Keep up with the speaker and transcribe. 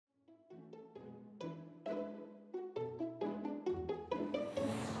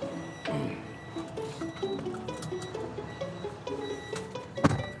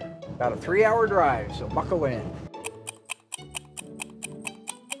About a 3-hour drive, so buckle in.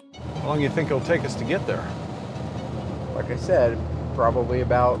 How long do you think it'll take us to get there? Like I said, probably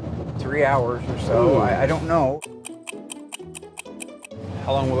about 3 hours or so. I don't know.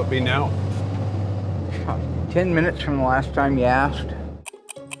 How long will it be now? 10 minutes from the last time you asked.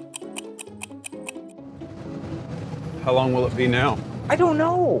 How long will it be now? I don't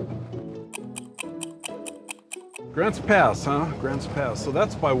know. Grants Pass, huh? Grants Pass. So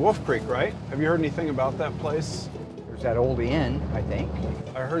that's by Wolf Creek, right? Have you heard anything about that place? There's that old inn, I think.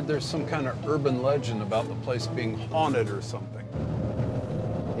 I heard there's some kind of urban legend about the place being haunted or something.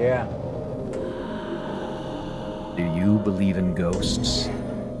 Yeah. Do you believe in ghosts?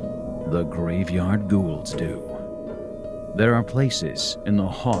 The graveyard ghouls do. There are places in the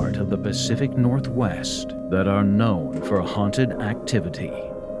heart of the Pacific Northwest that are known for haunted activity,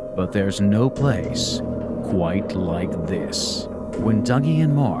 but there's no place quite like this. When Dougie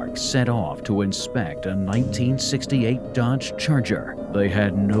and Mark set off to inspect a 1968 Dodge Charger, they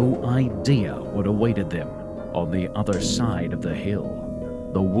had no idea what awaited them on the other side of the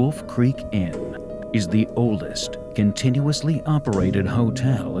hill. The Wolf Creek Inn is the oldest continuously operated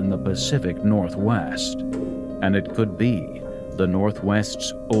hotel in the Pacific Northwest, and it could be the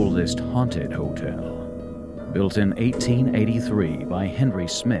Northwest's oldest haunted hotel. Built in 1883 by Henry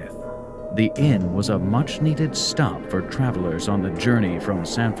Smith, the inn was a much-needed stop for travelers on the journey from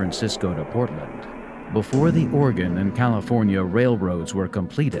San Francisco to Portland. Before the Oregon and California railroads were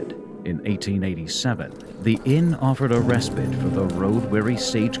completed in 1887, the inn offered a respite for the road-weary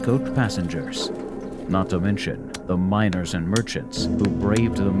stagecoach passengers, not to mention the miners and merchants who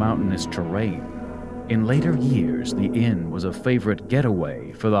braved the mountainous terrain. In later years, the inn was a favorite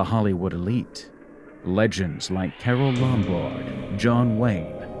getaway for the Hollywood elite. Legends like Carol Lombard, John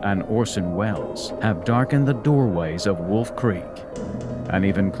Wayne, and Orson Welles have darkened the doorways of Wolf Creek, and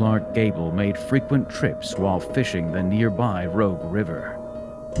even Clark Gable made frequent trips while fishing the nearby Rogue River.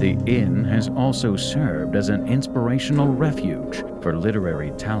 The inn has also served as an inspirational refuge for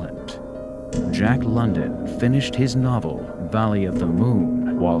literary talent. Jack London finished his novel, Valley of the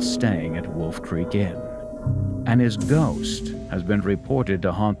Moon, while staying at Wolf Creek Inn, and his ghost has been reported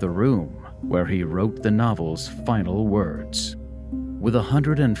to haunt the room where he wrote the novel's final words. With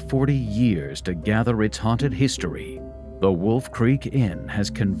 140 years to gather its haunted history, the Wolf Creek Inn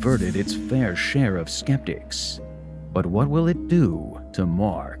has converted its fair share of skeptics. But what will it do to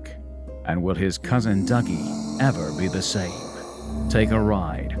Mark? And will his cousin Dougie ever be the same? Take a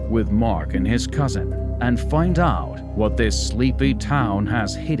ride with Mark and his cousin and find out what this sleepy town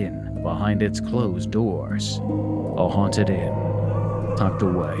has hidden behind its closed doors. A haunted inn, tucked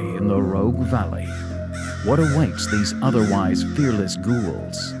away in the Rogue Valley. What awaits these otherwise fearless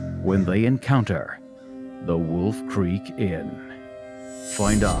ghouls when they encounter the Wolf Creek Inn?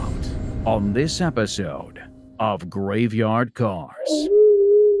 Find out on this episode of Graveyard Carz.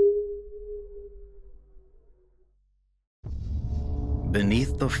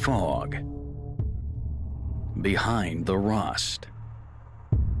 Beneath the fog, behind the rust,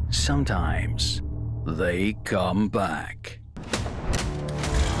 sometimes they come back.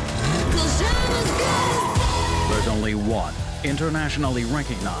 There's only one internationally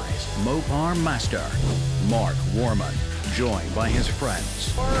recognized Mopar master, Mark Warman, joined by his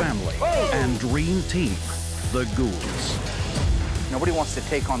friends, family, and dream team, the Ghouls. Nobody wants to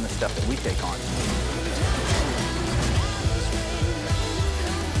take on the stuff that we take on.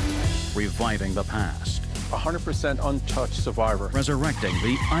 Reviving the past. 100% untouched survivor. Resurrecting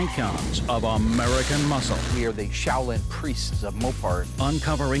the icons of American muscle. We are the Shaolin priests of Mopar.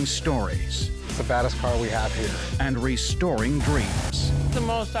 Uncovering stories. It's the baddest car we have here. And restoring dreams. The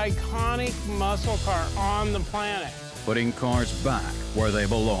most iconic muscle car on the planet. Putting cars back where they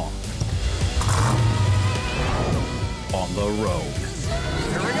belong. On the road.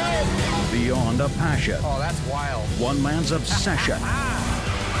 Here we go. Beyond a passion. Oh, that's wild. One man's obsession.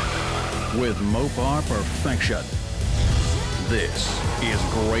 With Mopar perfection. This is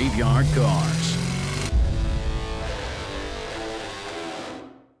Graveyard Carz.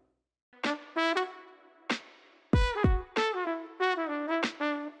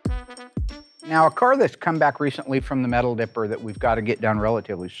 Now, a car that's come back recently from the Metal Dipper that we've got to get done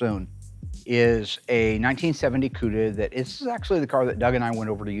relatively soon is a 1970 Cuda that is actually the car that Doug and I went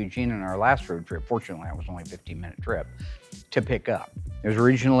over to Eugene on our last road trip. Fortunately, it was only a 15-minute trip to pick up. It was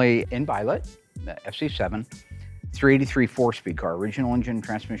originally in Violet, the FC7, 383 4-speed car. Original engine and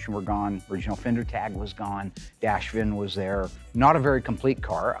transmission were gone. Original fender tag was gone. Dash VIN was there. Not a very complete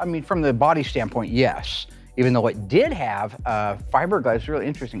car. I mean, from the body standpoint, yes. Even though it did have fiberglass, it's really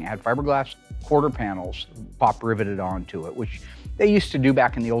interesting. It had fiberglass quarter panels pop riveted onto it, which they used to do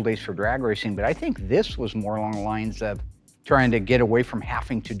back in the old days for drag racing, but I think this was more along the lines of trying to get away from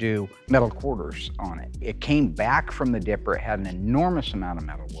having to do metal quarters on it. It came back from the dipper. It had an enormous amount of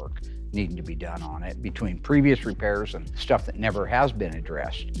metal work needing to be done on it between previous repairs and stuff that never has been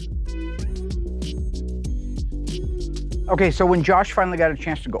addressed. Okay, so when Josh finally got a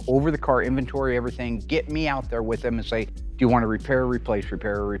chance to go over the car, inventory everything, get me out there with him and say, do you want to repair or replace,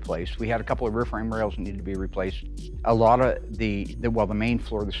 repair or replace? We had a couple of rear frame rails that needed to be replaced. A lot of the main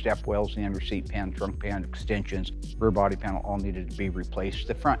floor, the step wells, the under seat pan, trunk pan, extensions, rear body panel all needed to be replaced.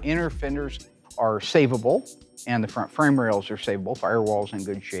 The front inner fenders are savable and the front frame rails are savable. Firewall's in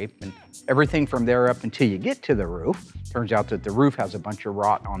good shape, and everything from there up until you get to the roof. Turns out that the roof has a bunch of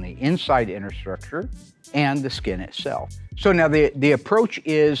rot on the inside inner structure and the skin itself. So now the approach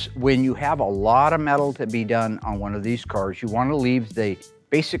is, when you have a lot of metal to be done on one of these cars, you want to leave the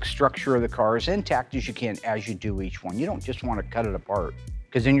basic structure of the car as intact as you can as you do each one. You don't just want to cut it apart,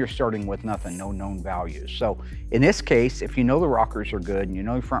 because then you're starting with nothing, no known values. So in this case, if you know the rockers are good and you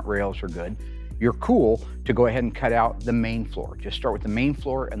know the front rails are good, you're cool to go ahead and cut out the main floor. Just start with the main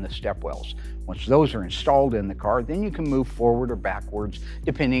floor and the step wells. Once those are installed in the car, then you can move forward or backwards,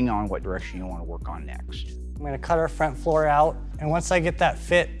 depending on what direction you want to work on next. I'm gonna cut our front floor out, and once I get that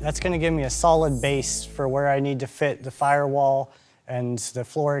fit, that's gonna give me a solid base for where I need to fit the firewall and the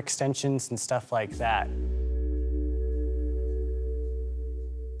floor extensions and stuff like that.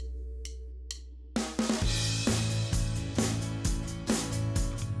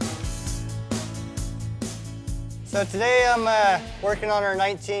 So today I'm working on our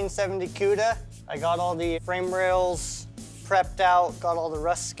 1970 CUDA. I got all the frame rails prepped out, got all the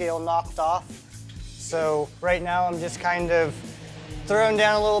rust scale knocked off. So right now I'm just kind of throwing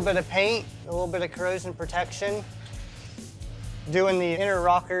down a little bit of paint, a little bit of corrosion protection. Doing the inner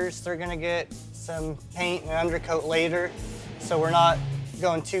rockers, they're gonna get some paint and undercoat later, so we're not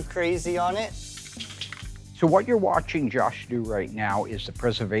going too crazy on it. So what you're watching Josh do right now is the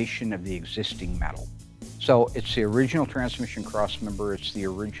preservation of the existing metal. So it's the original transmission crossmember, it's the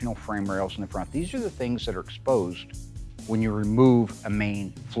original frame rails in the front. These are the things that are exposed when you remove a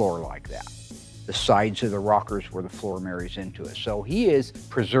main floor like that. The sides of the rockers where the floor marries into it. So he is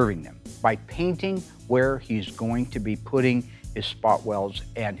preserving them by painting where he's going to be putting his spot welds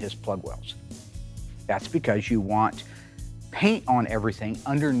and his plug welds. That's because you want paint on everything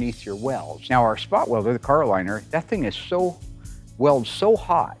underneath your welds. Now our spot welder, the car liner, that thing is welds so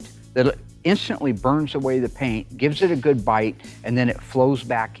hot that it instantly burns away the paint, gives it a good bite, and then it flows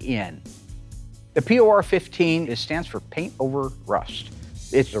back in. The POR 15 stands for paint over rust.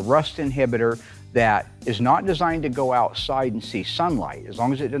 It's a rust inhibitor that is not designed to go outside and see sunlight. As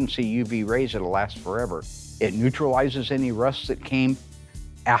long as it doesn't see UV rays, it'll last forever. It neutralizes any rust that came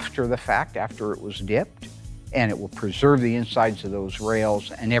after the fact, after it was dipped, and it will preserve the insides of those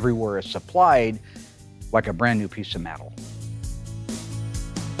rails and everywhere it's applied like a brand new piece of metal.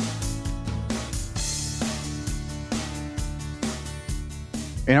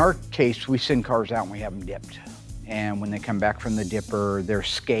 In our case, we send cars out and we have them dipped. And when they come back from the dipper, there's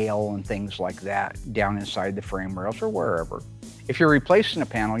scale and things like that down inside the frame rails or wherever. If you're replacing a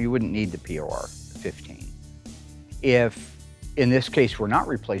panel, you wouldn't need the POR 15. If, in this case, we're not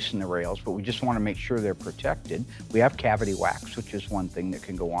replacing the rails, but we just want to make sure they're protected, we have cavity wax, which is one thing that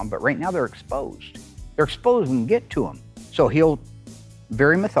can go on, but right now they're exposed. They're exposed when we get to them. So he'll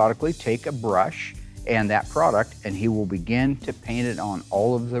very methodically take a brush and that product, and he will begin to paint it on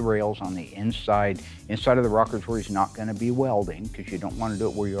all of the rails on the inside of the rockers where he's not going to be welding, because you don't want to do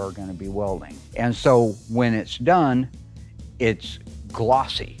it where you are going to be welding. And so when it's done, it's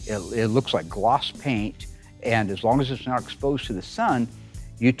glossy. It looks like gloss paint, and as long as it's not exposed to the sun,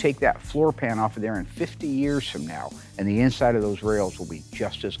 you take that floor pan off of there in 50 years from now, and the inside of those rails will be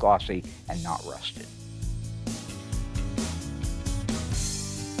just as glossy and not rusted.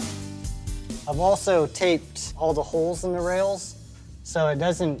 I've also taped all the holes in the rails so it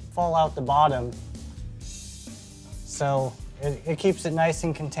doesn't fall out the bottom. So it keeps it nice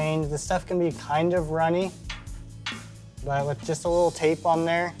and contained. The stuff can be kind of runny, but with just a little tape on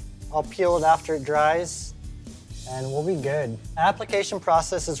there, I'll peel it after it dries and we'll be good. The application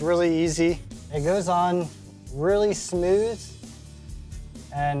process is really easy. It goes on really smooth,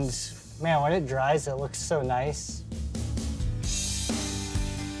 and man, when it dries, it looks so nice.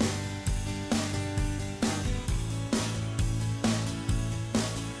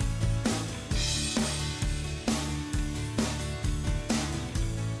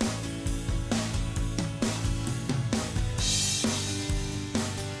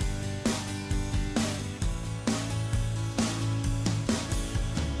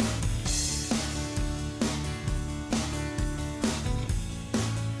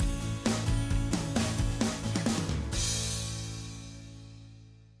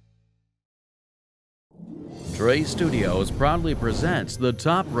 Trey Studios proudly presents the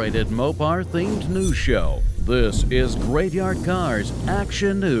top-rated Mopar-themed news show. This is Graveyard Carz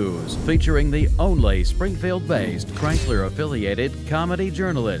Action News, featuring the only Springfield-based Chrysler-affiliated comedy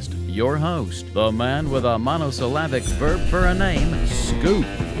journalist, your host, the man with a monosyllabic verb for a name, Scoop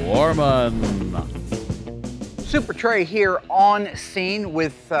Warman. Super Trey here on scene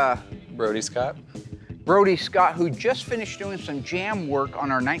with Brody Scott. Brody Scott, who just finished doing some jam work on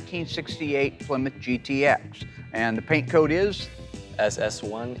our 1968 Plymouth GTX. And the paint code is?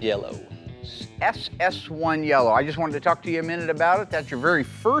 SS1 Yellow. SS1 Yellow. I just wanted to talk to you a minute about it. That's your very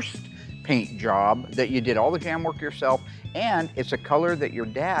first paint job that you did all the jam work yourself, and it's a color that your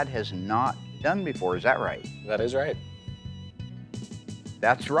dad has not done before. Is that right? That is right.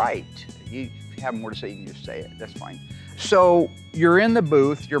 That's right. You have more to say, you can just say it. That's fine. So you're in the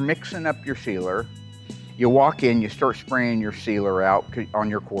booth, you're mixing up your sealer. You walk in, you start spraying your sealer out on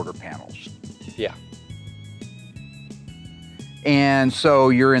your quarter panels. Yeah. And so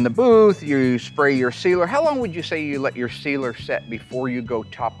you're in the booth, you spray your sealer. How long would you say you let your sealer set before you go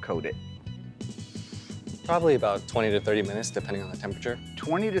top coat it? Probably about 20 to 30 minutes, depending on the temperature.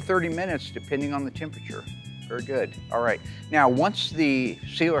 20 to 30 minutes, depending on the temperature. Very good. All right. Now, once the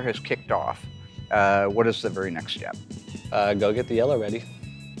sealer has kicked off, what is the very next step? Go get the yellow ready.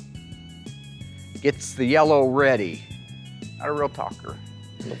 Gets the yellow ready. Not a real talker.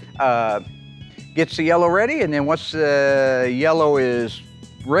 Gets the yellow ready, and then once the yellow is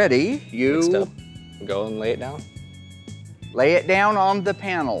ready, you go and lay it down. Lay it down on the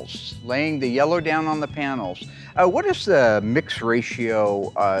panels, laying the yellow down on the panels. What is the mix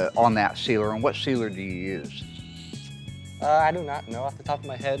ratio on that sealer, and what sealer do you use? I do not know off the top of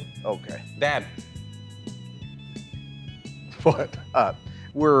my head. Okay. Dad. What?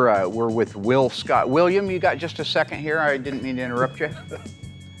 We're with Will Scott. William, you got just a second here? I didn't mean to interrupt you.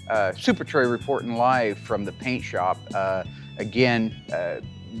 Super Trey reporting live from the paint shop. Again,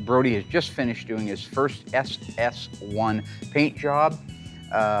 Brody has just finished doing his first SS1 paint job.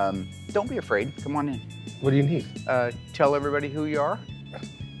 Don't be afraid, come on in. What do you need? Tell everybody who you are.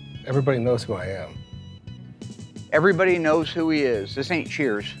 Everybody knows who I am. Everybody knows who he is. This ain't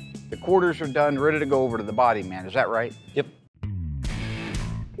Cheers. The quarters are done, ready to go over to the body, man. Is that right? Yep.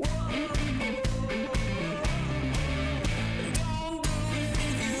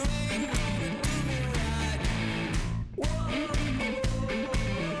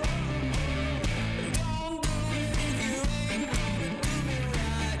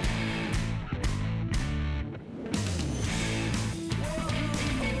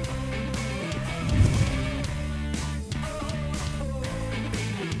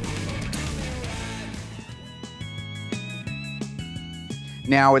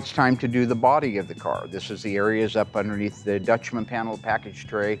 Now it's time to do the body of the car. This is the areas up underneath the Dutchman panel package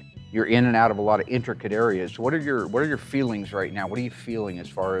tray. You're in and out of a lot of intricate areas. What are your feelings right now? What are you feeling as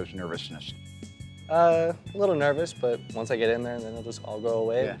far as nervousness? A little nervous, but once I get in there, then it'll just all go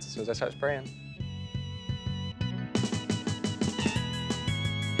away as soon as I start spraying.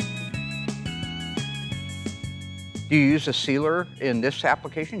 Do you use a sealer in this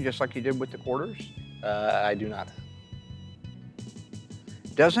application just like you did with the quarters? I do not.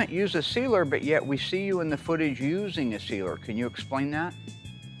 Doesn't use a sealer, but yet we see you in the footage using a sealer. Can you explain that?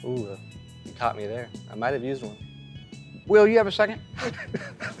 Ooh, you caught me there. I might have used one. Will, you have a second?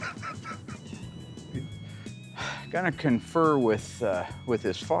 Gonna confer with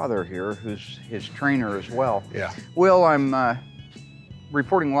his father here, who's his trainer as well. Yeah. Will, I'm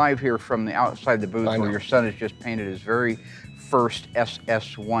reporting live here from the outside the booth where your son has just painted his very first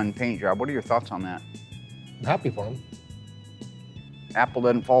SS1 paint job. What are your thoughts on that? I'm happy for him. Apple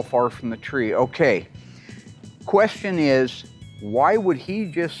doesn't fall far from the tree. Okay. Question is, why would he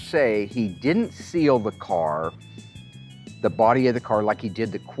just say he didn't seal the car, the body of the car, like he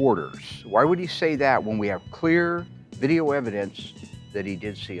did the quarters? Why would he say that when we have clear video evidence that he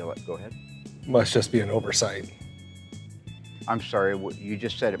did seal it? Go ahead. Must just be an oversight. I'm sorry, you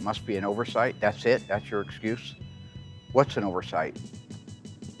just said it must be an oversight? That's it? That's your excuse? What's an oversight?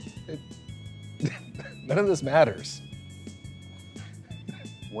 None of this matters.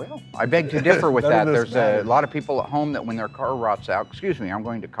 Well, I beg to differ with that. There's matters. a lot of people at home that when their car rots out, excuse me, I'm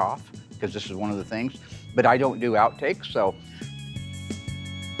going to cough because this is one of the things, but I don't do outtakes, so.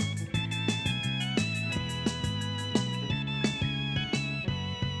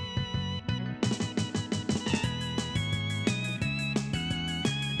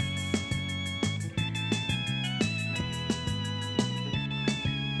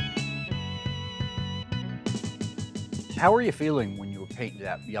 How are you feeling when you were painting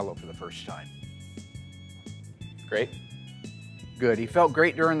that yellow for the first time? Great. Good. He felt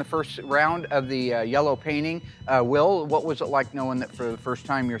great during the first round of the yellow painting. Will, what was it like knowing that for the first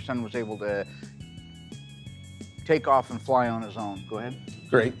time your son was able to take off and fly on his own? Go ahead.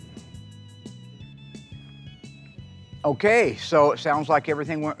 Great. Okay, so it sounds like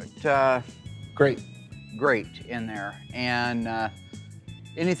everything went Great. great in there. And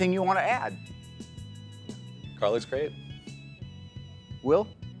anything you want to add? Car looks great. Will?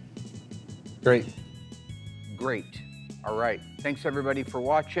 Great. Great. All right. Thanks everybody for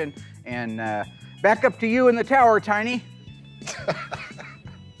watching. And back up to you in the tower, Tiny.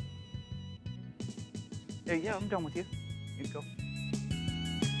 Yeah, I'm done with you. You can go.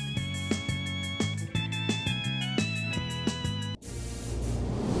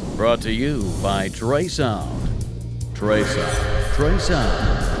 Brought to you by Trey Sound. Trey Sound. Trey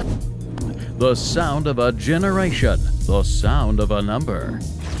Sound. The sound of a generation. The sound of a number.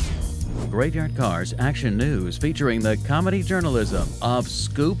 Graveyard Carz Action News featuring the comedy journalism of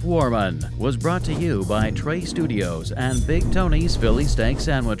Scoop Warman was brought to you by Trey Studios and Big Tony's Philly Steak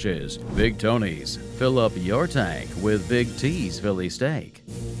Sandwiches. Big Tony's, fill up your tank with Big T's Philly Steak.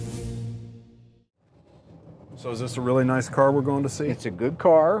 So is this a really nice car we're going to see? It's a good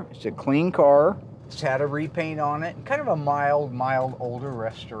car. It's a clean car. It's had a repaint on it. Kind of a mild older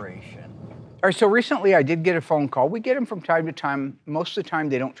restoration. All right, so recently I did get a phone call. We get them from time to time. Most of the time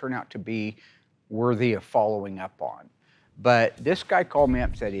they don't turn out to be worthy of following up on. But this guy called me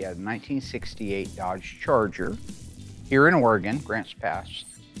up and said he had a 1968 Dodge Charger here in Oregon, Grants Pass,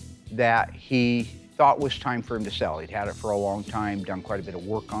 that he thought was time for him to sell. He'd had it for a long time, done quite a bit of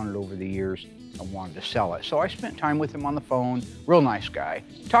work on it over the years, and wanted to sell it. So I spent time with him on the phone, real nice guy,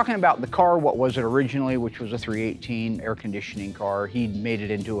 talking about the car, what was it originally, which was a 318 air conditioning car. He'd made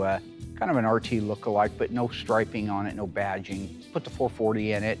it into a kind of an RT look-alike, but no striping on it, no badging. Put the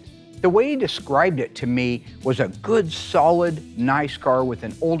 440 in it. The way he described it to me was a good, solid, nice car with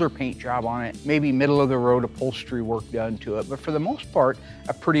an older paint job on it, maybe middle-of-the-road upholstery work done to it, but for the most part,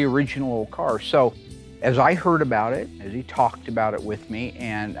 a pretty original old car. So as I heard about it, as he talked about it with me,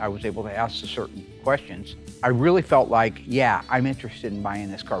 and I was able to ask the certain questions, I really felt like, yeah, I'm interested in buying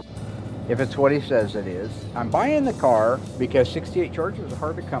this car. If it's what he says it is, I'm buying the car because 68 Chargers are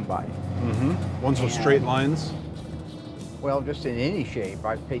hard to come by. Mm-hmm. Ones with straight lines? Well, just in any shape.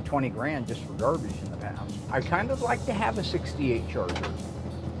 I've paid 20 grand just for garbage in the past. I kind of like to have a 68 Charger.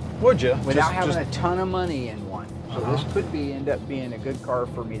 Would you? Without having a ton of money in one. So this could end up being a good car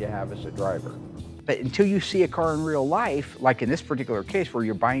for me to have as a driver. But until you see a car in real life, like in this particular case where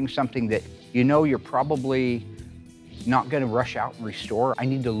you're buying something that you know you're probably not going to rush out and restore, I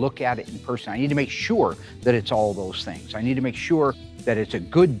need to look at it in person. I need to make sure that it's all those things. I need to make sure that it's a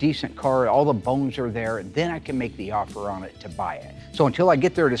good, decent car, all the bones are there, and then I can make the offer on it to buy it. So until I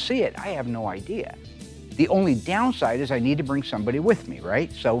get there to see it, I have no idea. The only downside is I need to bring somebody with me,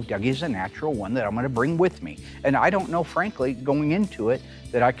 right? So Dougie's a natural one that I'm going to bring with me. And I don't know, frankly, going into it,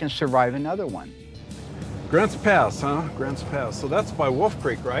 that I can survive another one. Grants Pass, huh? Grants Pass. So that's by Wolf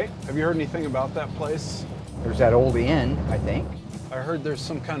Creek, right? Have you heard anything about that place? There's that old inn, I think. I heard there's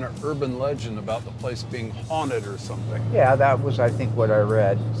some kind of urban legend about the place being haunted or something. Yeah, that was, I think, what I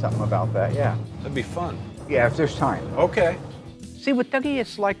read. Something about that, yeah. That'd be fun. Yeah, if there's time. Okay. See, with Dougie,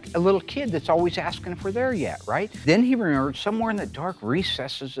 it's like a little kid that's always asking if we're there yet, right? Then he remembered somewhere in the dark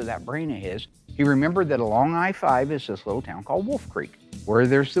recesses of that brain of his, he remembered that along I-5 is this little town called Wolf Creek, where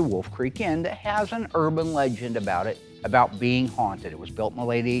there's the Wolf Creek Inn that has an urban legend about it, about being haunted. It was built in the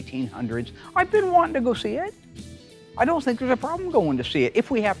late 1800s. I've been wanting to go see it. I don't think there's a problem going to see it if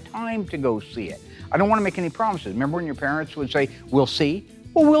we have time to go see it. I don't want to make any promises. Remember when your parents would say, we'll see?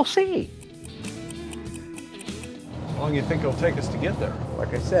 Well, we'll see. How long do you think it'll take us to get there?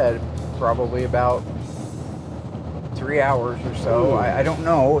 Like I said, probably about 3 hours or so. I don't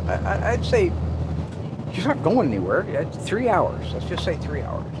know. I'd say you're not going anywhere. It's 3 hours. Let's just say 3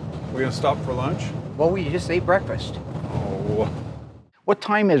 hours. We're gonna stop for lunch? Well, we just ate breakfast. Oh. What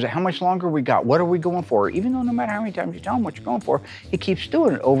time is it? How much longer we got? What are we going for? Even though no matter how many times you tell him what you're going for, he keeps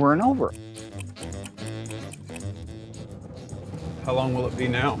doing it over and over. How long will it be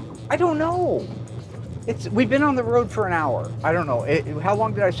now? I don't know. We've been on the road for an hour. I don't know. How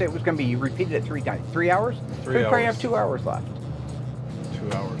long did I say it was going to be? You repeated it 3 times. 3 hours? 3 We probably hours. have 2 hours left.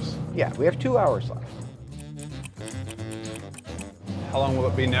 2 hours. Yeah, we have 2 hours left. How long will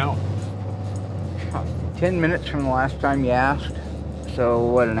it be now? 10 minutes from the last time you asked. So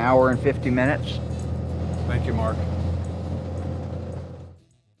what, an hour and 50 minutes? Thank you, Mark.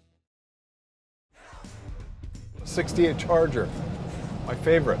 68 Charger, my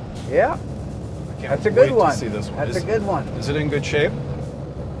favorite. Yeah, I can't that's a good wait one. to see this one. That's a good one. Is it in good shape?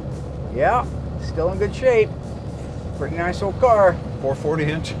 Yeah, still in good shape. Pretty nice old car. 440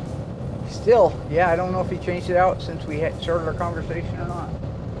 inch. Still, yeah, I don't know if he changed it out since we had started our conversation or not.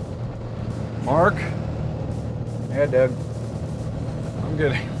 Mark, Yeah, Doug. I'm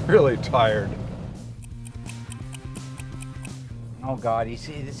getting really tired. Oh God, you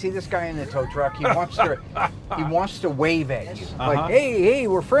see this guy in the tow truck? He wants to wave at you. Like, hey,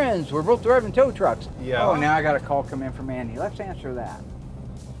 we're friends. We're both driving tow trucks. Yeah. Oh, now I got a call come in from Andy. Let's answer that.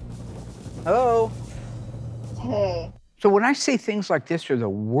 Hello. Hey. So when I say things like this are the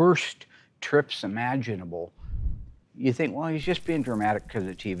worst trips imaginable, you think, well, he's just being dramatic because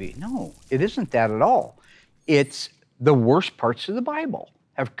of TV. No, it isn't that at all. It's the worst parts of the Bible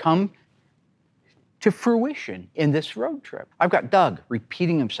have come to fruition in this road trip. I've got Doug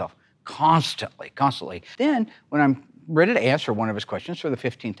repeating himself constantly. Then when I'm ready to answer one of his questions for the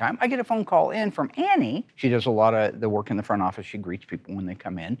 15th time, I get a phone call in from Annie. She does a lot of the work in the front office. She greets people when they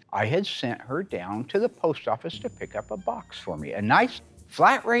come in. I had sent her down to the post office to pick up a box for me, a nice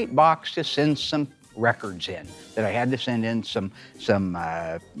flat rate box to send some records in that I had to send in some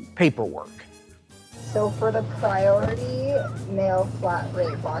paperwork. So for the priority mail flat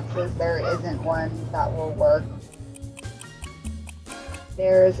rate boxes, there isn't one that will work.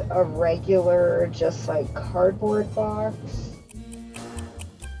 There's a regular, just like cardboard box.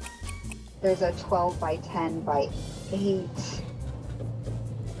 There's a 12 by 10 by 8.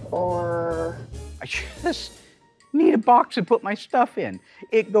 Or I just need a box to put my stuff in.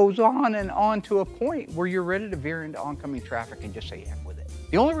 It goes on and on to a point where you're ready to veer into oncoming traffic and just say, heck with it.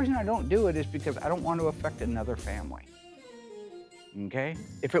 The only reason I don't do it is because I don't want to affect another family. Okay?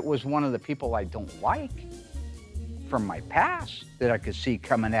 If it was one of the people I don't like from my past that I could see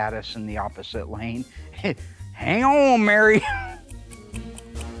coming at us in the opposite lane, hang on, Mary.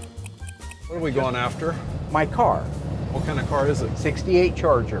 What are we going after? My car, What kind of car is it? 68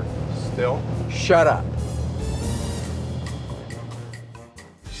 Charger. Still? Shut up.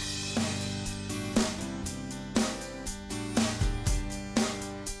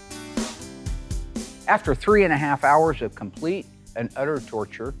 After 3.5 hours of complete and utter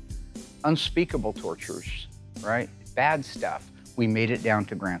torture, unspeakable tortures, right? Bad stuff, we made it down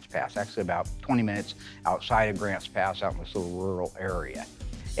to Grants Pass, actually about 20 minutes outside of Grants Pass, out in this little rural area.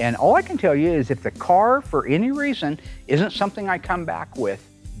 And all I can tell you is if the car, for any reason, isn't something I come back with,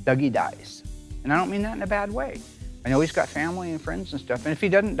 Dougie dies. And I don't mean that in a bad way. I know he's got family and friends and stuff, and if he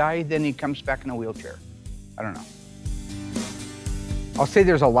doesn't die, then he comes back in a wheelchair. I don't know. I'll say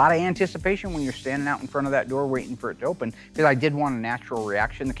there's a lot of anticipation when you're standing out in front of that door waiting for it to open, because I did want a natural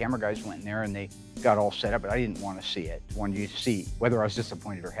reaction. The camera guys went in there and they got all set up, but I didn't want to see it. I wanted you to see whether I was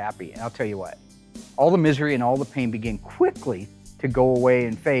disappointed or happy. And I'll tell you what, all the misery and all the pain began quickly to go away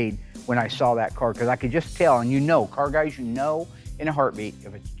and fade when I saw that car, because I could just tell, and you know, car guys, you know in a heartbeat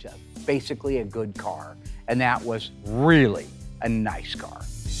if it's just basically a good car. And that was really a nice car.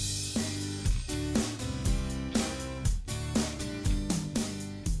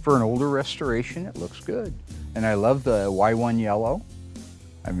 For an older restoration, it looks good. And I love the Y1 yellow.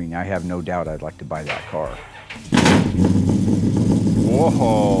 I mean, I have no doubt I'd like to buy that car.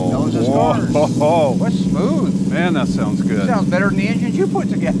 Whoa. Those are Carz. Whoa. What's smooth? Man, that sounds good. Sounds better than the engines you put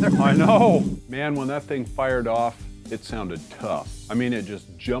together. I know. Man, when that thing fired off, it sounded tough. I mean, it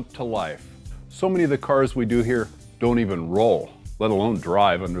just jumped to life. So many of the cars we do here don't even roll, let alone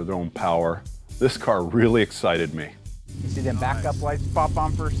drive under their own power. This car really excited me. You see them backup lights pop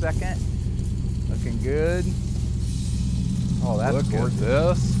on for a second? Looking good. Oh, that's Look gorgeous. at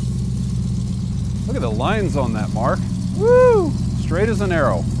this. Look at the lines on that, Mark. Woo! Straight as an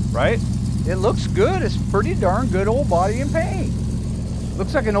arrow, right? It looks good. It's pretty darn good old body and paint.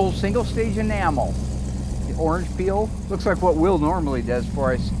 Looks like an old single stage enamel. The orange peel. Looks like what Will normally does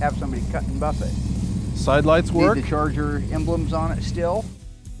before I have somebody cut and buff it. Side lights work. See the Charger emblems on it still.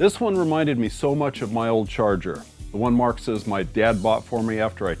 This one reminded me so much of my old Charger. The one Mark says my dad bought for me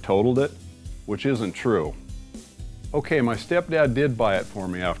after I totaled it, which isn't true. Okay, my stepdad did buy it for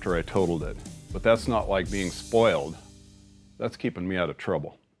me after I totaled it, but that's not like being spoiled. That's keeping me out of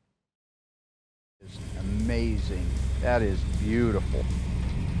trouble. It's amazing. That is beautiful.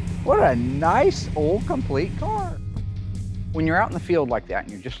 What a nice old complete car. When you're out in the field like that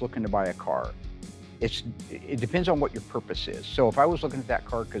and you're just looking to buy a car, it depends on what your purpose is. So if I was looking at that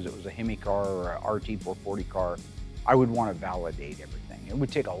car because it was a Hemi car or a RT440 car, I would want to validate everything. It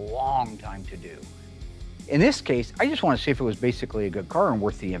would take a long time to do. In this case, I just want to see if it was basically a good car and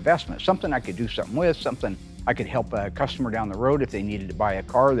worth the investment. Something I could do something with, something I could help a customer down the road if they needed to buy a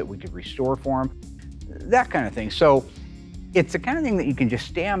car that we could restore for them, that kind of thing. So it's the kind of thing that you can just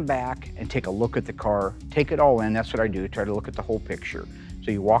stand back and take a look at the car, take it all in. That's what I do, try to look at the whole picture.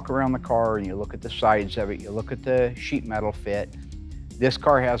 So you walk around the car and you look at the sides of it, you look at the sheet metal fit. This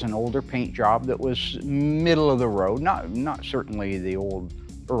car has an older paint job that was middle of the road, not certainly the old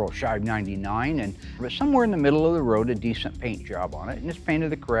Earl Scheib 99, but somewhere in the middle of the road, a decent paint job on it, and it's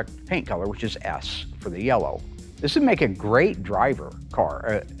painted the correct paint color, which is S for the yellow. This would make a great driver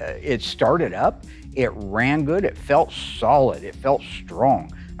car. It started up, it ran good, it felt solid, it felt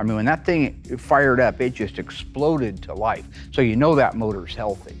strong. I mean, when that thing fired up, it just exploded to life. So you know that motor's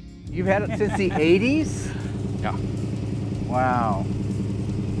healthy. You've had it since the 80s? Yeah. Wow.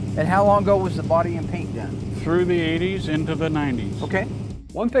 And how long ago was the body and paint done? Through the 80s into the 90s. Okay.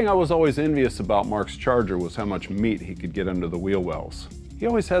 One thing I was always envious about Mark's Charger was how much meat he could get under the wheel wells. He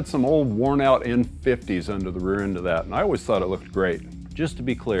always had some old worn out N50s under the rear end of that, and I always thought it looked great. Just to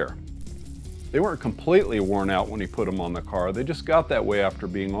be clear, they weren't completely worn out when he put them on the car, they just got that way after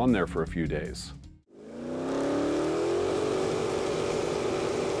being on there for a few days.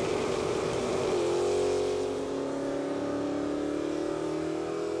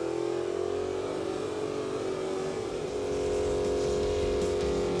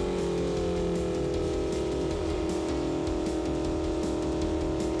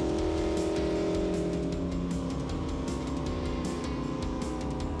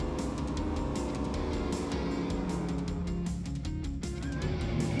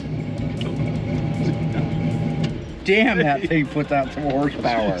 Damn, that thing puts out some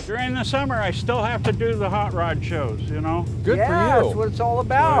horsepower. During the summer, I still have to do the hot rod shows, you know? Good for you. That's what it's all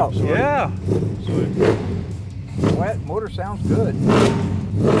about. Sweet. Yeah. Sweet. That motor sounds good.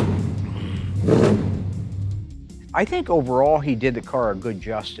 I think overall he did the car a good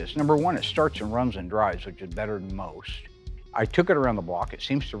justice. Number one, it starts and runs and drives, which is better than most. I took it around the block. It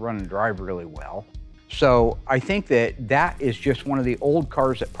seems to run and drive really well. So I think that is just one of the old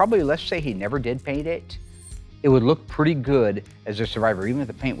cars that probably, let's say he never did paint it, it would look pretty good as a survivor, even if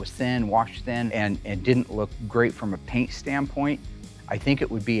the paint was thin, washed thin, and didn't look great from a paint standpoint. I think it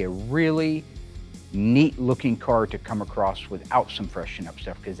would be a really neat looking car to come across without some freshen up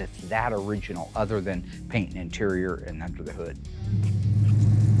stuff, because it's that original other than paint and interior and under the hood.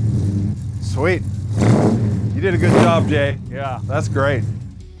 Sweet. You did a good job, Jay. Yeah. That's great.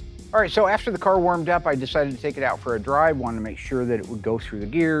 All right, so after the car warmed up, I decided to take it out for a drive, wanted to make sure that it would go through the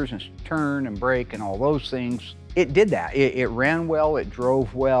gears and turn and brake and all those things. It did that. It ran well, it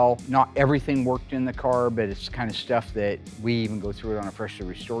drove well. Not everything worked in the car, but it's the kind of stuff that we even go through it on a freshly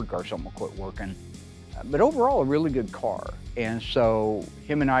restored car, something will quit working. But overall, a really good car. And so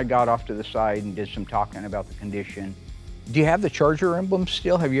him and I got off to the side and did some talking about the condition. Do you have the Charger emblems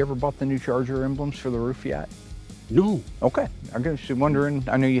still? Have you ever bought the new Charger emblems for the roof yet? No. Okay, I'm just wondering,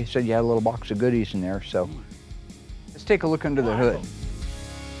 I know you said you had a little box of goodies in there, so let's take a look under the hood.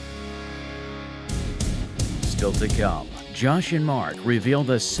 Still to come, Josh and Mark reveal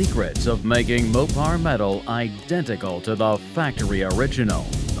the secrets of making Mopar metal identical to the factory original.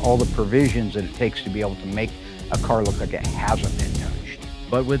 All the provisions that it takes to be able to make a car look like it hasn't been touched.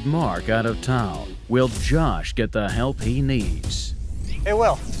 But with Mark out of town, will Josh get the help he needs? Hey,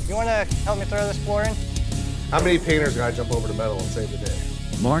 Will, you want to help me throw this floor in? How many painters gotta jump over to metal and save the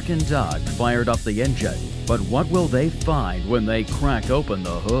day? Mark and Doug fired up the engine, but what will they find when they crack open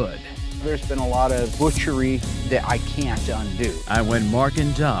the hood? There's been a lot of butchery that I can't undo. And when Mark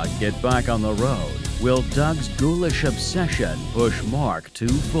and Doug get back on the road, will Doug's ghoulish obsession push Mark too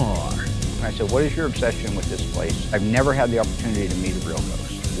far? I said, what is your obsession with this place? I've never had the opportunity to meet a real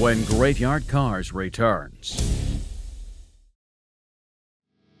ghost. When Graveyard Carz returns.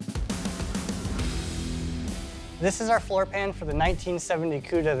 This is our floor pan for the 1970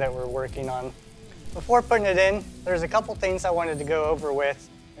 Cuda that we're working on. Before putting it in, there's a couple things I wanted to go over with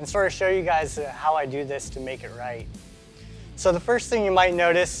and sort of show you guys how I do this to make it right. So the first thing you might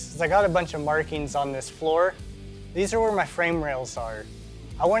notice is I got a bunch of markings on this floor. These are where my frame rails are.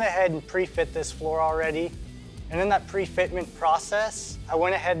 I went ahead and pre-fit this floor already, and in that pre-fitment process, I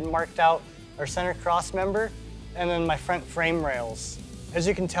went ahead and marked out our center cross member and then my front frame rails. As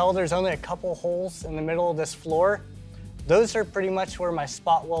you can tell, there's only a couple holes in the middle of this floor. Those are pretty much where my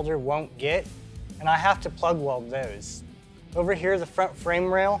spot welder won't get, and I have to plug weld those. Over here, the front frame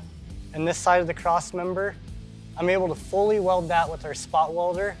rail and this side of the cross member, I'm able to fully weld that with our spot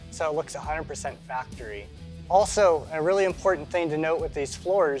welder so it looks 100% factory. Also, a really important thing to note with these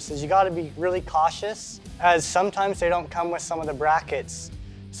floors is you gotta be really cautious, as sometimes they don't come with some of the brackets.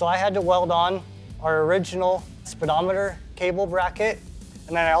 So I had to weld on our original speedometer cable bracket,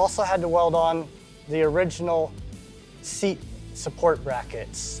 and then I also had to weld on the original seat support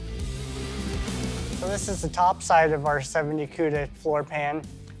brackets. So this is the top side of our 70 Cuda floor pan.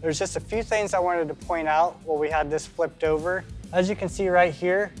 There's just a few things I wanted to point out while we had this flipped over. As you can see right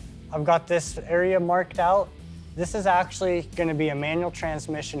here, I've got this area marked out. This is actually going to be a manual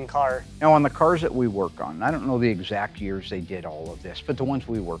transmission car. Now on the cars that we work on, I don't know the exact years they did all of this, but the ones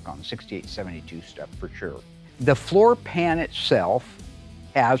we work on, 68, 72 stuff for sure. The floor pan itself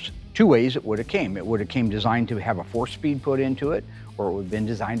has two ways it would have came. It would have came designed to have a 4-speed put into it, or it would have been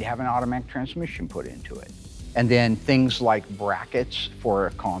designed to have an automatic transmission put into it. And then things like brackets for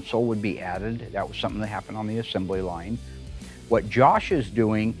a console would be added. That was something that happened on the assembly line. What Josh is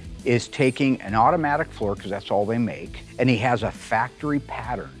doing is taking an automatic floor, because that's all they make, and he has a factory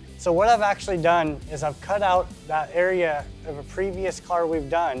pattern. So what I've actually done is I've cut out that area of a previous car we've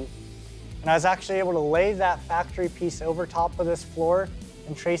done, and I was actually able to lay that factory piece over top of this floor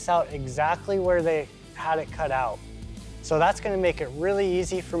and trace out exactly where they had it cut out. So that's going to make it really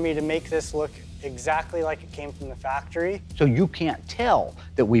easy for me to make this look exactly like it came from the factory. So you can't tell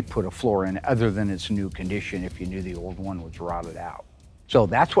that we put a floor in other than its new condition if you knew the old one was rotted out. So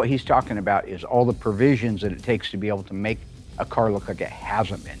that's what he's talking about, is all the provisions that it takes to be able to make a car look like it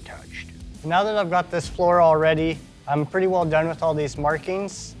hasn't been touched. Now that I've got this floor all ready, I'm pretty well done with all these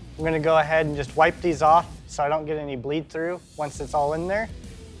markings. I'm going to go ahead and just wipe these off so I don't get any bleed through once it's all in there.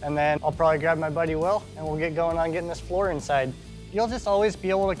 And then I'll probably grab my buddy Will and we'll get going on getting this floor inside. You'll just always be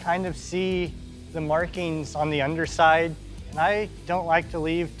able to kind of see the markings on the underside. And I don't like to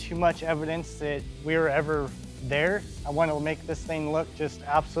leave too much evidence that we were ever there. I want to make this thing look just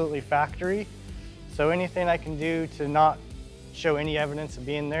absolutely factory. So anything I can do to not show any evidence of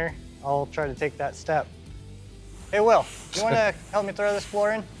being there, I'll try to take that step. Hey Will, you want to help me throw this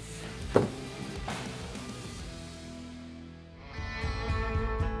floor in?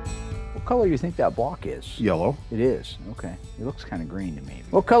 What color do you think that block is? Yellow. It is, okay. It looks kind of green to me.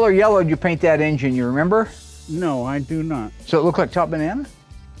 What color yellow did you paint that engine, you remember? No, I do not. So it looked like top banana?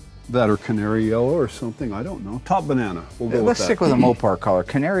 That or canary yellow or something, I don't know. Top banana, we'll go with that. Let's stick with a Mopar color.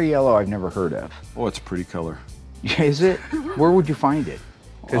 Canary yellow I've never heard of. Oh, it's a pretty color. Is it? Where would you find it?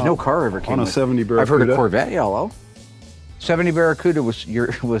 Because no car ever came on a with 70 Barracuda. I've heard of Corvette yellow. 70 Barracuda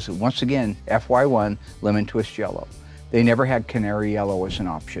was once again FY1 lemon twist yellow. They never had canary yellow as an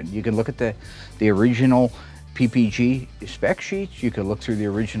option. You can look at the original PPG spec sheets. You can look through the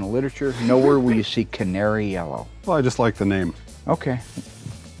original literature. Nowhere will you see canary yellow. Well, I just like the name. Okay.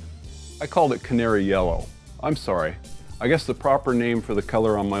 I called it canary yellow. I'm sorry. I guess the proper name for the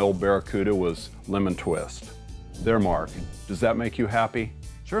color on my old Barracuda was lemon twist. There, Mark. Does that make you happy?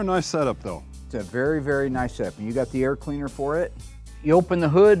 Sure, nice setup though. It's a very, very nice setup. And you got the air cleaner for it. You open the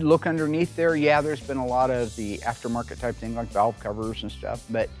hood, look underneath there. Yeah, there's been a lot of the aftermarket type thing like valve covers and stuff,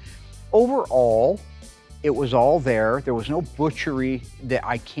 but overall, it was all there. There was no butchery that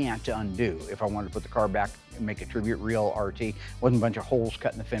I can't undo if I wanted to put the car back and make a tribute real RT. Wasn't a bunch of holes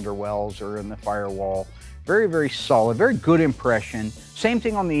cut in the fender wells or in the firewall. Very, very solid, very good impression. Same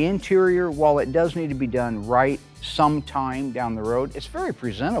thing on the interior. While it does need to be done right sometime down the road, it's very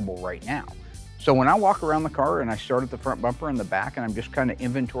presentable right now. So when I walk around the car and I start at the front bumper and the back and I'm just kind of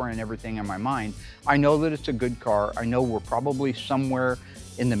inventorying everything in my mind, I know that it's a good car. I know we're probably somewhere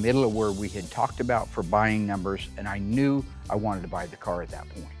in the middle of where we had talked about for buying numbers, and I knew I wanted to buy the car at that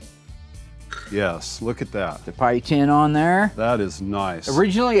point. Yes, look at that. The Pi 10 on there. That is nice.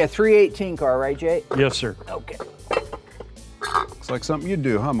 Originally a 318 car, right, Jay? Yes, sir. Okay. Looks like something you'd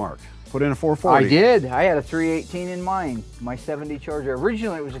do, huh, Mark? Put in a 440. I did. I had a 318 in mind, my 70 Charger.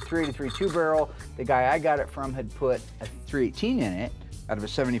 Originally it was a 383 two-barrel. The guy I got it from had put a 318 in it out of a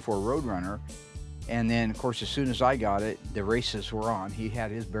 74 Roadrunner. And then, of course, as soon as I got it, the races were on. He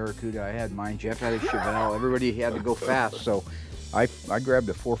had his Barracuda, I had mine, Jeff had his Chevelle. Everybody had to go fast. So I grabbed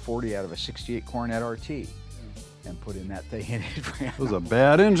a 440 out of a 68 Coronet RT and put in that thing in it. It was a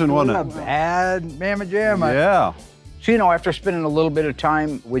bad engine, wasn't it? A bad mamma jamma. Yeah. So, you know, after spending a little bit of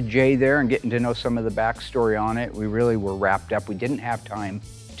time with Jay there and getting to know some of the backstory on it, we really were wrapped up. We didn't have time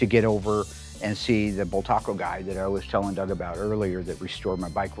to get over and see the Boltaco guy that I was telling Doug about earlier that restored my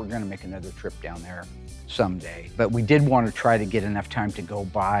bike. We're gonna make another trip down there someday. But we did want to try to get enough time to go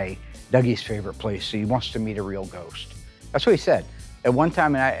by Dougie's favorite place. So he wants to meet a real ghost. That's what he said. At one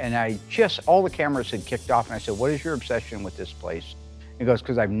time, and I just, all the cameras had kicked off, and I said, what is your obsession with this place? He goes,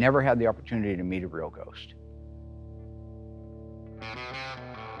 because I've never had the opportunity to meet a real ghost.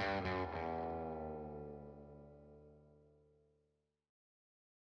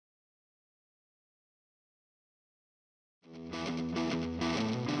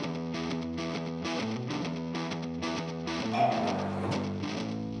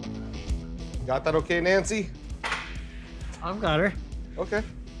 Got that okay, Nancy? I've got her. Okay.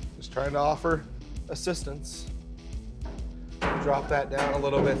 Just trying to offer assistance. Drop that down a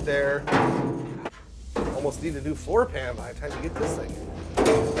little bit there. almost need a new floor pan by the time you get this thing.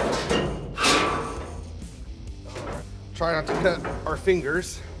 Try not to cut our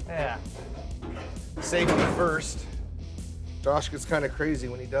fingers. Yeah. Safety first. Josh gets kind of crazy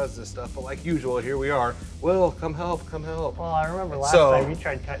when he does this stuff, but like usual, here we are. Will, come help, come help. Well, I remember last time you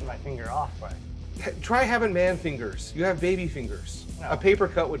tried cutting my finger off, but... Try having man fingers. You have baby fingers. No. A paper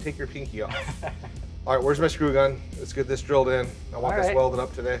cut would take your pinky off. All right, where's my screw gun? Let's get this drilled in. I want this welded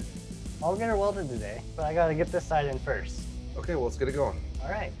up today. I'll get her welded today, but I gotta get this side in first. Okay, well, let's get it going. All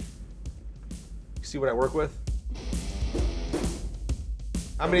right. You see what I work with?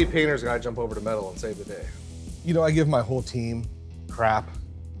 How many painters gotta jump over to metal and save the day? You know, I give my whole team crap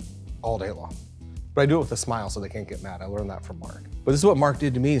all day long. But I do it with a smile so they can't get mad. I learned that from Mark. But this is what Mark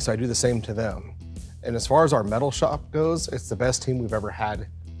did to me, so I do the same to them. And as far as our metal shop goes, it's the best team we've ever had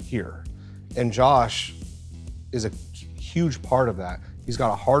here. And Josh is a huge part of that. He's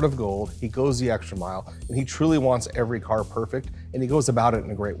got a heart of gold, he goes the extra mile, and he truly wants every car perfect, and he goes about it in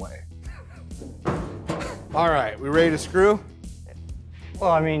a great way. All right, we ready to screw?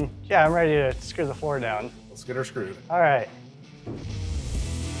 Well, I mean, yeah, I'm ready to screw the floor down. Let's get her screwed. All right.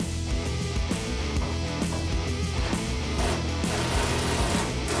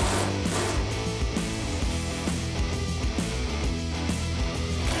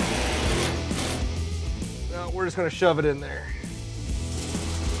 Now we're just gonna shove it in there.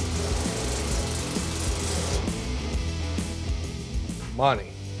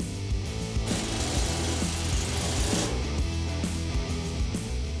 Money.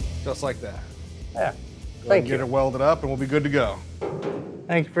 Just like that. Yeah. Thank you. Get it welded up and we'll be good to go.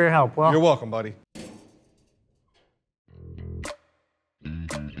 Thank you for your help, Will. You're welcome, buddy.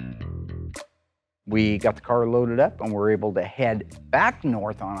 We got the car loaded up and we're able to head back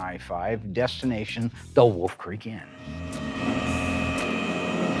north on I-5, destination the Wolf Creek Inn.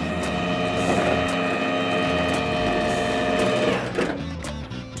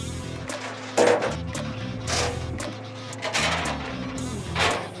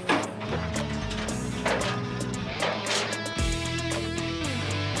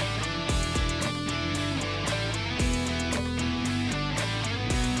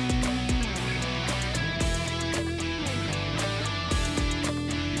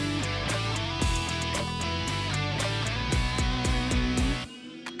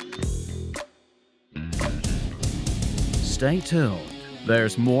 Stay tuned.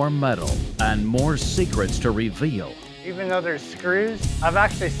 There's more metal and more secrets to reveal. Even though there's screws, I've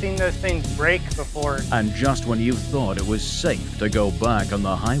actually seen those things break before. And just when you thought it was safe to go back on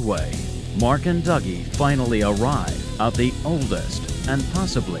the highway, Mark and Dougie finally arrive at the oldest and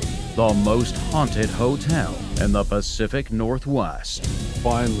possibly the most haunted hotel in the Pacific Northwest.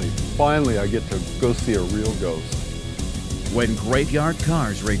 Finally, I get to go see a real ghost. When Graveyard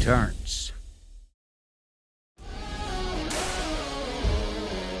Carz returns.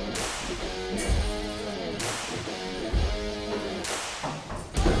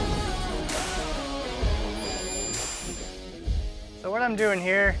 So what I'm doing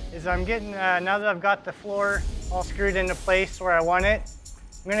here is I'm getting, now that I've got the floor all screwed into place where I want it,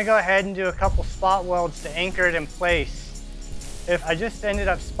 I'm gonna go ahead and do a couple spot welds to anchor it in place. If I just ended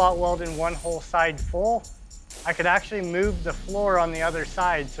up spot welding one whole side full, I could actually move the floor on the other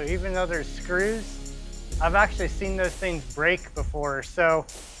side. So even though there's screws, I've actually seen those things break before. So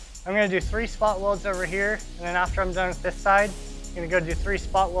I'm gonna do 3 spot welds over here, and then after I'm done with this side, I'm gonna go do 3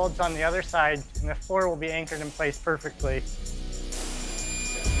 spot welds on the other side, and the floor will be anchored in place perfectly.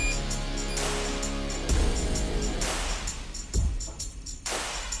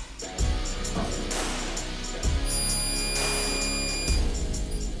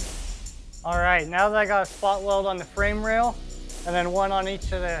 All right, now that I got a spot weld on the frame rail and then one on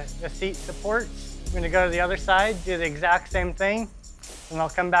each of the seat supports, I'm gonna go to the other side, do the exact same thing, and I'll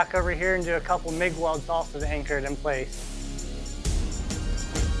come back over here and do a couple MIG welds also to anchor it in place.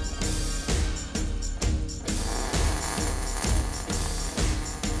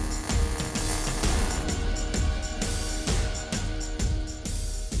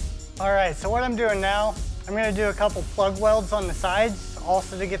 All right, so what I'm doing now, I'm gonna do a couple plug welds on the sides,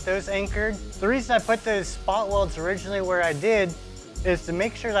 also to get those anchored. The reason I put those spot welds originally where I did is to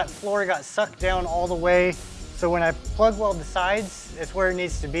make sure that floor got sucked down all the way, so when I plug weld the sides, it's where it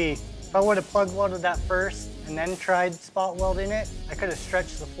needs to be. If I would have plug welded that first and then tried spot welding it, I could have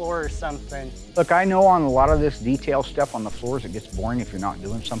stretched the floor or something. Look, I know on a lot of this detail stuff on the floors, it gets boring if you're not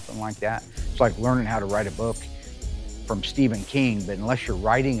doing something like that. It's like learning how to write a book from Stephen King, but unless you're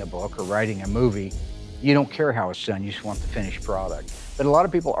writing a book or writing a movie, you don't care how it's done, you just want the finished product. But a lot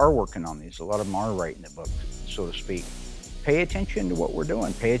of people are working on these. A lot of them are writing the book, so to speak. pay attention to what we're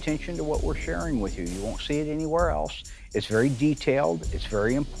doing. Pay attention to what we're sharing with you. You won't see it anywhere else. It's very detailed. It's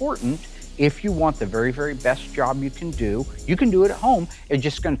very important. If you want the very, very best job you can do it at home. It's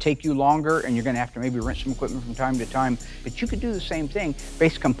just going to take you longer, and you're going to have to maybe rent some equipment from time to time, but you could do the same thing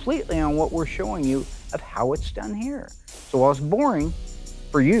based completely on what we're showing you of how it's done here. So while it's boring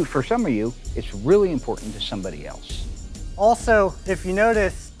for you, for some of you, it's really important to somebody else. Also, if you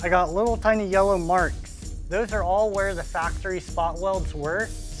notice, I got little tiny yellow marks. Those are all where the factory spot welds were.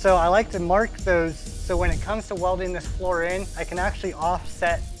 So I like to mark those so when it comes to welding this floor in, I can actually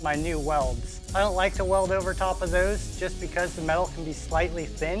offset my new welds. I don't like to weld over top of those just because the metal can be slightly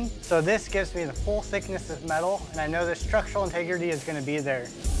thin. So this gives me the full thickness of metal, and I know the structural integrity is going to be there.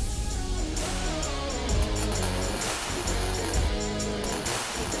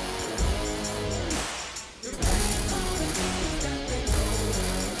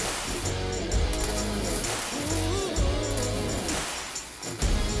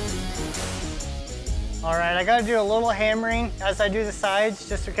 All right, I gotta do a little hammering as I do the sides,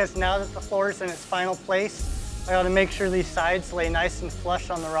 just because now that the floor is in its final place, I gotta make sure these sides lay nice and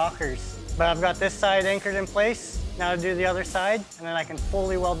flush on the rockers. But I've got this side anchored in place, now to do the other side, and then I can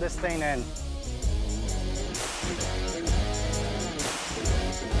fully weld this thing in.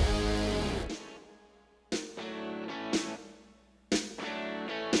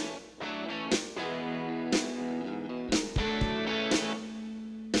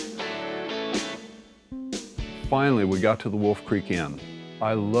 Finally, we got to the Wolf Creek Inn.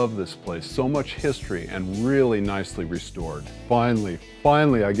 I love this place, so much history and really nicely restored. Finally,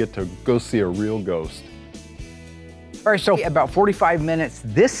 I get to go see a real ghost. All right, so about 45 minutes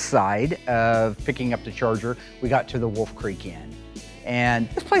this side of picking up the charger, we got to the Wolf Creek Inn. And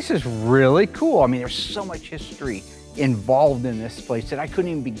this place is really cool. I mean, there's so much history involved in this place that I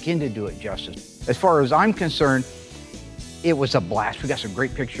couldn't even begin to do it justice. As far as I'm concerned, it was a blast. We got some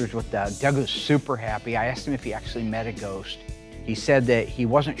great pictures with Doug. Doug was super happy. I asked him if he actually met a ghost. He said that he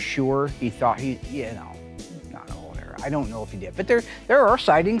wasn't sure. He thought I don't know if he did, but there are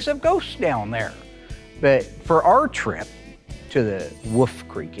sightings of ghosts down there. But for our trip to the Wolf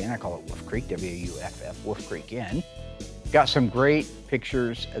Creek Inn, I call it Wolf Creek, W-U-F-F, Wolf Creek Inn, got some great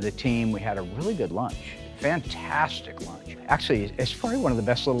pictures of the team. We had a really good lunch. Fantastic lunch. Actually, it's probably one of the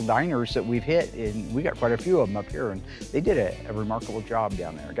best little diners that we've hit, and we got quite a few of them up here, and they did a remarkable job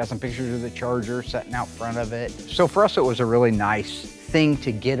down there. Got some pictures of the Charger sitting out front of it. So for us, it was a really nice thing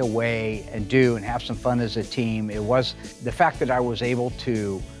to get away and do and have some fun as a team. It was the fact that I was able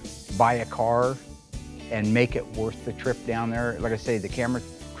to buy a car and make it worth the trip down there. Like I say, the camera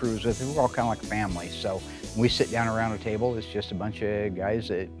crews with it, we're all kind of like family. So when we sit down around a table, it's just a bunch of guys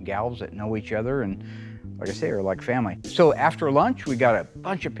and gals that know each other, and like I say, are like family. So after lunch, we got a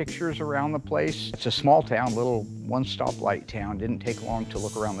bunch of pictures around the place. It's a small town, little one stoplight town. Didn't take long to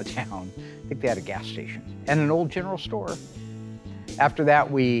look around the town. I think they had a gas station and an old general store. After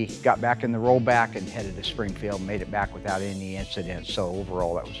that, we got back in the rollback and headed to Springfield, made it back without any incidents. So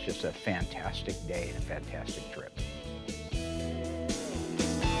overall, that was just a fantastic day and a fantastic trip.